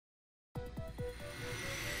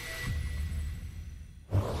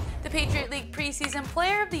Patriot League Preseason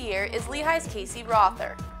Player of the Year is Lehigh's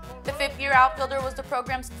Rother. The fifth-year outfielder was the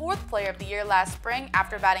program's fourth Player of the Year last spring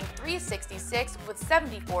after batting .366 with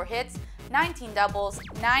 74 hits, 19 doubles,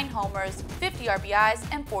 9 homers, 50 RBIs,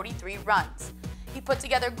 and 43 runs. He put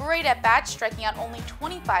together great at-bats, striking out only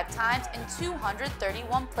 25 times in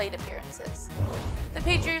 231 plate appearances. The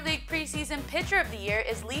Patriot League Preseason Pitcher of the Year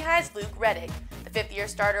is Lehigh's Rettig. The fifth-year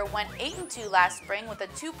starter went 8-2 last spring with a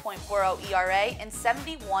 2.40 ERA in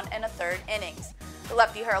 71 1/3 innings. The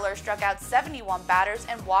lefty hurler struck out 71 batters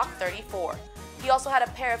and walked 34. He also had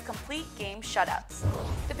a pair of complete game shutouts.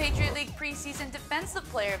 The Patriot League Preseason Defensive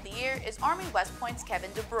Player of the Year is Army West Point's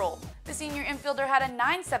Kevin Dubrule. The senior infielder had a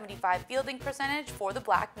 .975 fielding percentage for the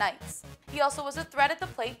Black Knights. He also was a threat at the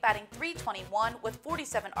plate, batting .321 with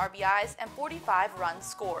 47 RBIs and 45 runs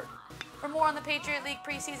scored. For more on the Patriot League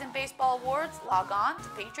Preseason Baseball Awards, log on to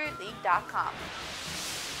patriotleague.com.